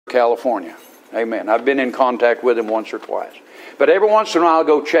California. Amen. I've been in contact with him once or twice. But every once in a while I'll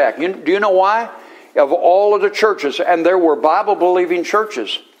go check. Do you know why? Of all of the churches, and there were Bible-believing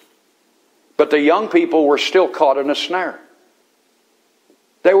churches, but the young people were still caught in a snare.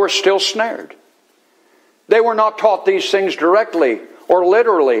 They were still snared. They were not taught these things directly or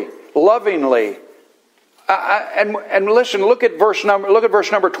literally, lovingly. And listen, look at verse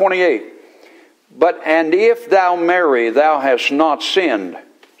number 28. But and if thou marry, thou hast not sinned.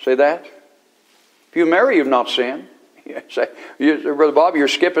 See that? If you marry, you've not sinned. You say, Brother Bob, you're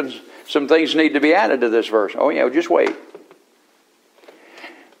skipping some things need to be added to this verse. Oh yeah, well, just wait.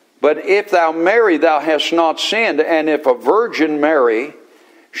 But if thou marry, thou hast not sinned, and if a virgin marry,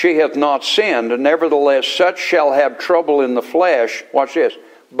 she hath not sinned, and nevertheless such shall have trouble in the flesh. Watch this.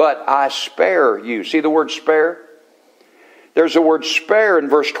 But I spare you. See the word spare? There's a word spare in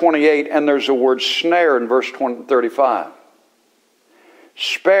verse 28, and there's a word snare in verse 35.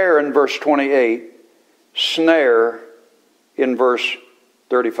 Spare in verse 28, snare in verse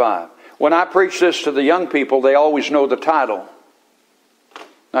 35. When I preach this to the young people, they always know the title.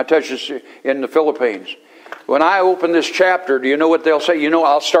 I touch this in the Philippines. When I open this chapter, do you know what they'll say?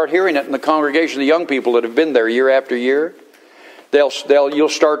 I'll start hearing it in the congregation, the young people that have been there year after year. You'll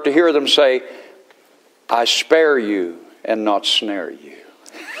start to hear them say, I spare you and not snare you.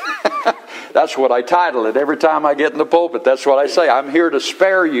 That's what I title it. Every time I get in the pulpit, that's what I say. I'm here to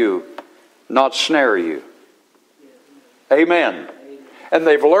spare you, not snare you. Amen. And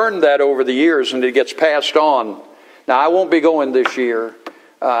they've learned that over the years, and it gets passed on. Now, I won't be going this year.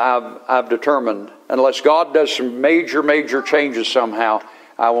 I've determined, unless God does some major changes somehow,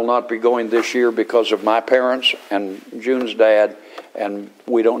 I will not be going this year because of my parents and June's dad, and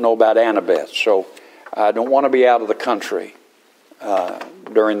we don't know about Annabeth. So I don't want to be out of the country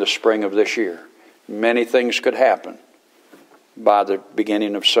during the spring of this year. Many things could happen by the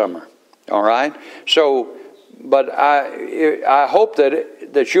beginning of summer. All right? So, but I hope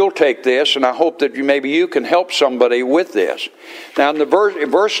that you'll take this, and I hope that maybe you can help somebody with this. Now, in the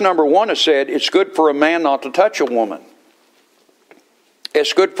verse number 1, it said, it's good for a man not to touch a woman.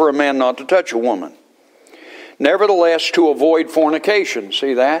 It's good for a man not to touch a woman. Nevertheless, to avoid fornication.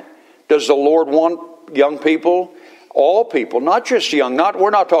 See that? Does the Lord want young people, all people, not just young, we're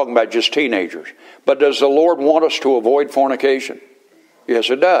not talking about just teenagers, but does the Lord want us to avoid fornication? Yes,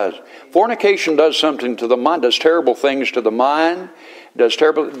 it does. Fornication does something to the mind, does terrible things to the mind,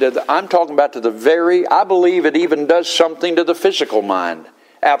 I'm talking about I believe it even does something to the physical mind.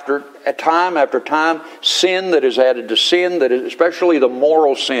 After time, sin that is added to sin, especially the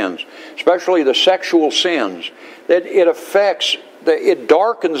moral sins, especially the sexual sins, that it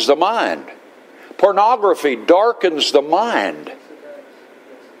darkens the mind. Pornography darkens the mind.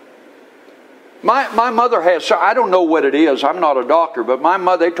 My mother has, I don't know what it is, I'm not a doctor, but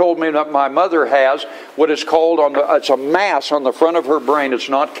they told me that my mother has what is called, it's a mass on the front of her brain. It's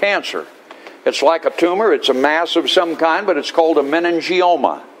not cancer. It's like a tumor, it's a mass of some kind, but it's called a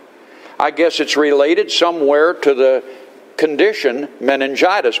meningioma. I guess it's related somewhere to the condition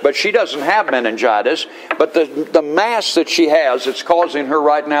meningitis, but she doesn't have meningitis, but the mass that she has, it's causing her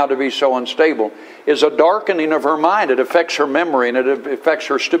right now to be so unstable, is a darkening of her mind. It affects her memory and it affects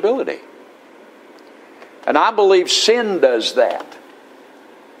her stability. And I believe sin does that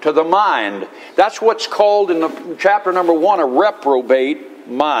to the mind. That's what's called in the chapter number 1 a reprobate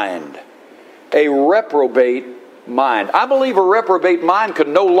mind. A reprobate mind. I believe a reprobate mind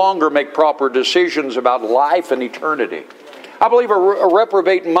can no longer make proper decisions about life and eternity. I believe a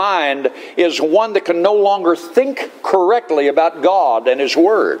reprobate mind is one that can no longer think correctly about God and His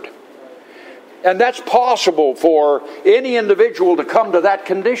Word. And that's possible for any individual to come to that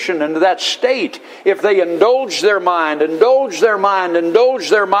condition and to that state if they indulge their mind with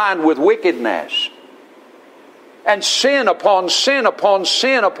wickedness. And sin upon sin upon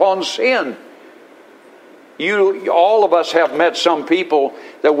sin upon sin. All of us have met some people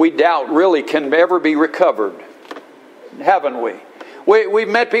that we doubt really can ever be recovered. Haven't we? We've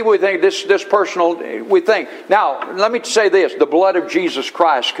met people we think this personal, we think. Now, let me say this. The blood of Jesus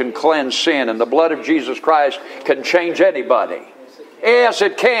Christ can cleanse sin, and the blood of Jesus Christ can change anybody. Yes,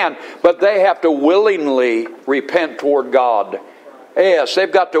 it can, but they have to willingly repent toward God. Yes,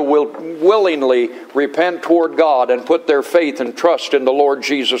 they've got to willingly repent toward God and put their faith and trust in the Lord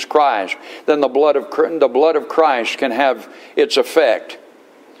Jesus Christ. Then the blood of Christ can have its effect.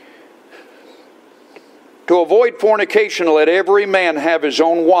 To avoid fornication, let every man have his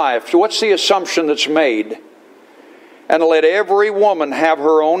own wife. So what's the assumption that's made? And let every woman have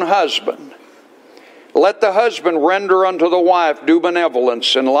her own husband. Let the husband render unto the wife due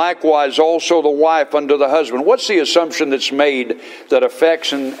benevolence, and likewise also the wife unto the husband. What's the assumption that's made that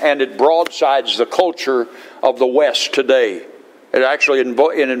affects and it broadsides the culture of the West today? It actually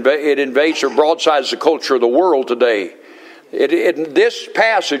it invades or broadsides the culture of the world today. This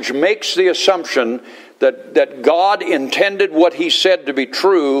passage makes the assumption that God intended what He said to be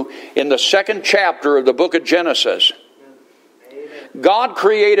true in the 2nd chapter of the book of Genesis. God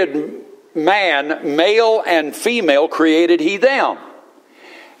created man, male and female created He them.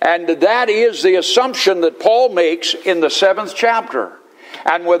 And that is the assumption that Paul makes in the 7th chapter.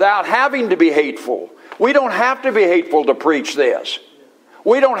 And without having to be hateful, we don't have to be hateful to preach this.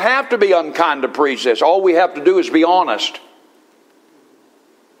 We don't have to be unkind to preach this. All we have to do is be honest.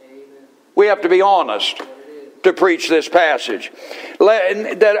 We have to be honest to preach this passage.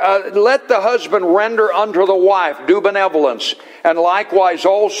 Let the husband render unto the wife due benevolence, and likewise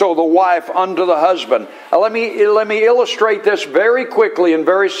also the wife unto the husband. Let me illustrate this very quickly and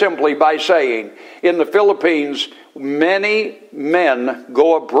very simply by saying, in the Philippines, many men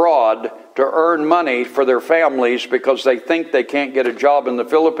go abroad to earn money for their families because they think they can't get a job in the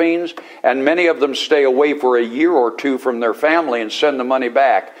Philippines, and many of them stay away for a year or two from their family and send the money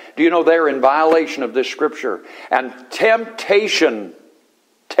back. Do you know they're in violation of this scripture? And temptation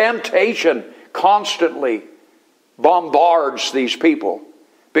constantly bombards these people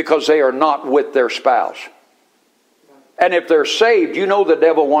because they are not with their spouse. And if they're saved, you know the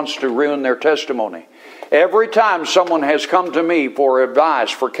devil wants to ruin their testimony. Every time someone has come to me for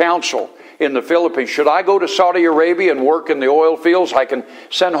advice, for counsel in the Philippines, should I go to Saudi Arabia and work in the oil fields? I can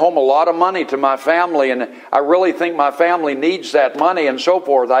send home a lot of money to my family, and I really think my family needs that money and so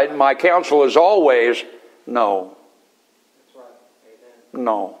forth. My counsel is always, no.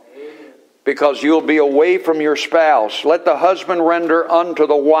 No. Because you'll be away from your spouse. Let the husband render unto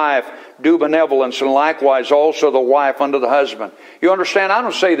the wife due benevolence, and likewise also the wife unto the husband. You understand? I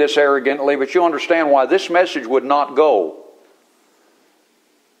don't say this arrogantly, but you understand why this message would not go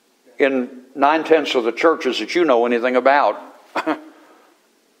in 9/10 of the churches that you know anything about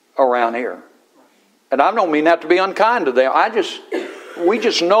around here. And I don't mean that to be unkind to them. We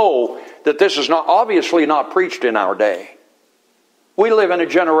just know that this is obviously not preached in our day. We live in a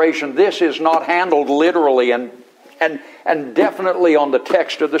generation, this is not handled literally and definitely on the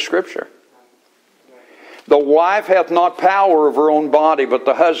text of the Scripture. The wife hath not power of her own body, but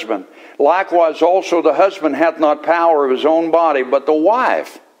the husband. Likewise also the husband hath not power of his own body, but the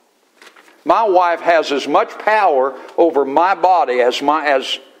wife. My wife has as much power over my body as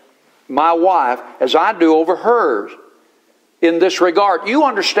my wife as I do over hers. In this regard, you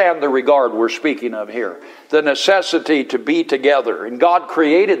understand the regard we're speaking of here. The necessity to be together. And God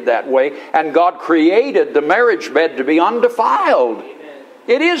created that way. And God created the marriage bed to be undefiled. Amen.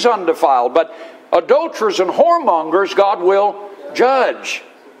 It is undefiled. But adulterers and whoremongers, God will judge.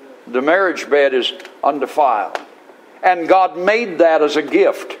 The marriage bed is undefiled. And God made that as a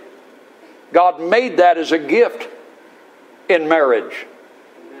gift. God made that as a gift in marriage.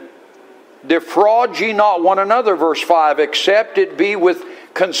 Defraud ye not one another, verse 5, except it be with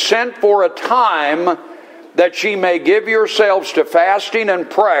consent for a time, that ye may give yourselves to fasting and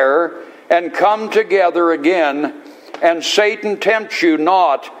prayer, and come together again, and Satan tempt you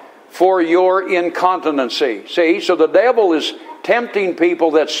not for your incontinency. See, so the devil is tempting people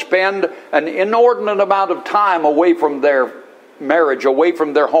that spend an inordinate amount of time away from their marriage, away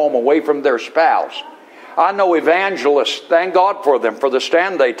from their home, away from their spouse. I know evangelists, thank God for them, for the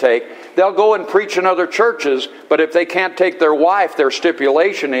stand they take. They'll go and preach in other churches, but if they can't take their wife, their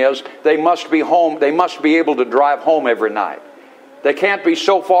stipulation is they must be home. They must be able to drive home every night. They can't be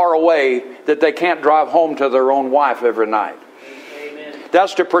so far away that they can't drive home to their own wife every night. Amen.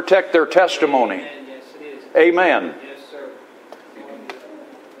 That's to protect their testimony. Amen. Yes, it is. Amen. Yes, sir.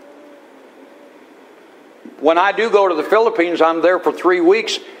 When I do go to the Philippines, I'm there for 3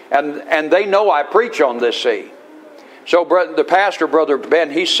 weeks. And they know I preach on this, see. So the pastor, Brother Ben,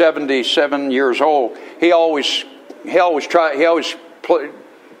 he's 77 years old. He always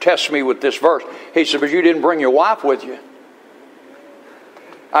tests me with this verse. He said, but you didn't bring your wife with you.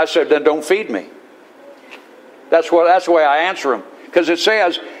 I said, then don't feed me. That's the way I answer him. Because it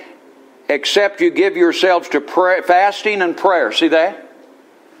says, except you give yourselves to fasting and prayer. See that?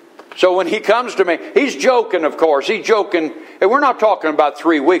 So when he comes to me, he's joking, of course. He's joking. And we're not talking about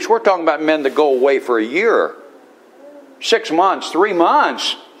 3 weeks. We're talking about men that go away for a year. 6 months, 3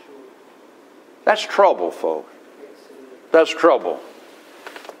 months. That's trouble, folks. That's trouble.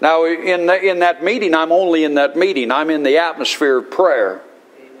 Now, in that meeting, I'm only in that meeting. I'm in the atmosphere of prayer.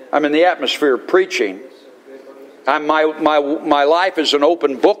 I'm in the atmosphere of preaching. My life is an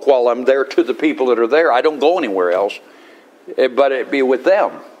open book while I'm there to the people that are there. I don't go anywhere else, but it be with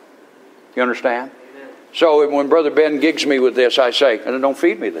them. You understand? So when Brother Ben gigs me with this, I say, don't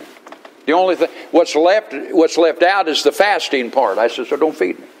feed me then. The only thing, what's left out is the fasting part. I said, so don't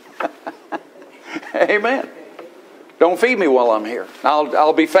feed me. Amen. Don't feed me while I'm here.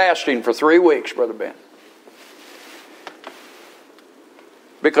 I'll be fasting for 3 weeks, Brother Ben.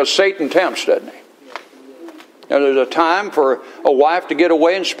 Because Satan tempts, doesn't he? Now, there's a time for a wife to get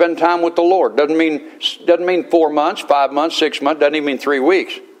away and spend time with the Lord. Doesn't mean 4 months, 5 months, 6 months. Doesn't even mean 3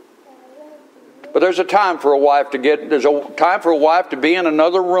 weeks. But there's a time for a wife to be in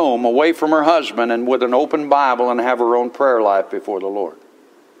another room away from her husband and with an open Bible and have her own prayer life before the Lord.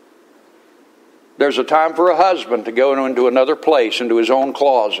 There's a time for a husband to go into another place, into his own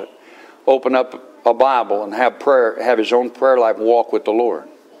closet, open up a Bible and have his own prayer life and walk with the Lord.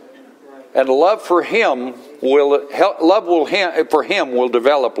 And love for him will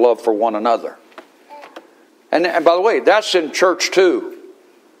develop love for one another. And by the way, that's in church too.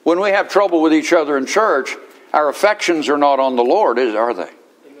 When we have trouble with each other in church, our affections are not on the Lord, are they?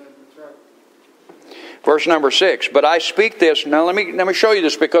 Verse number 6. But I speak this. Now let me show you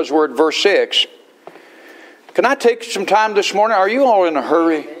this because we're at verse 6. Can I take some time this morning? Are you all in a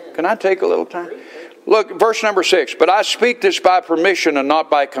hurry? Can I take a little time? Look, verse number 6. But I speak this by permission and not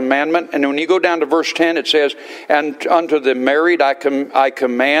by commandment. And when you go down to verse 10, it says, and unto the married I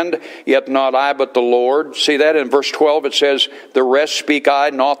command, yet not I, but the Lord. See that? In verse 12 it says, the rest speak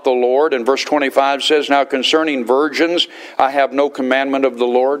I, not the Lord. And verse 25 says, now concerning virgins, I have no commandment of the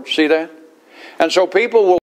Lord. See that? And so people will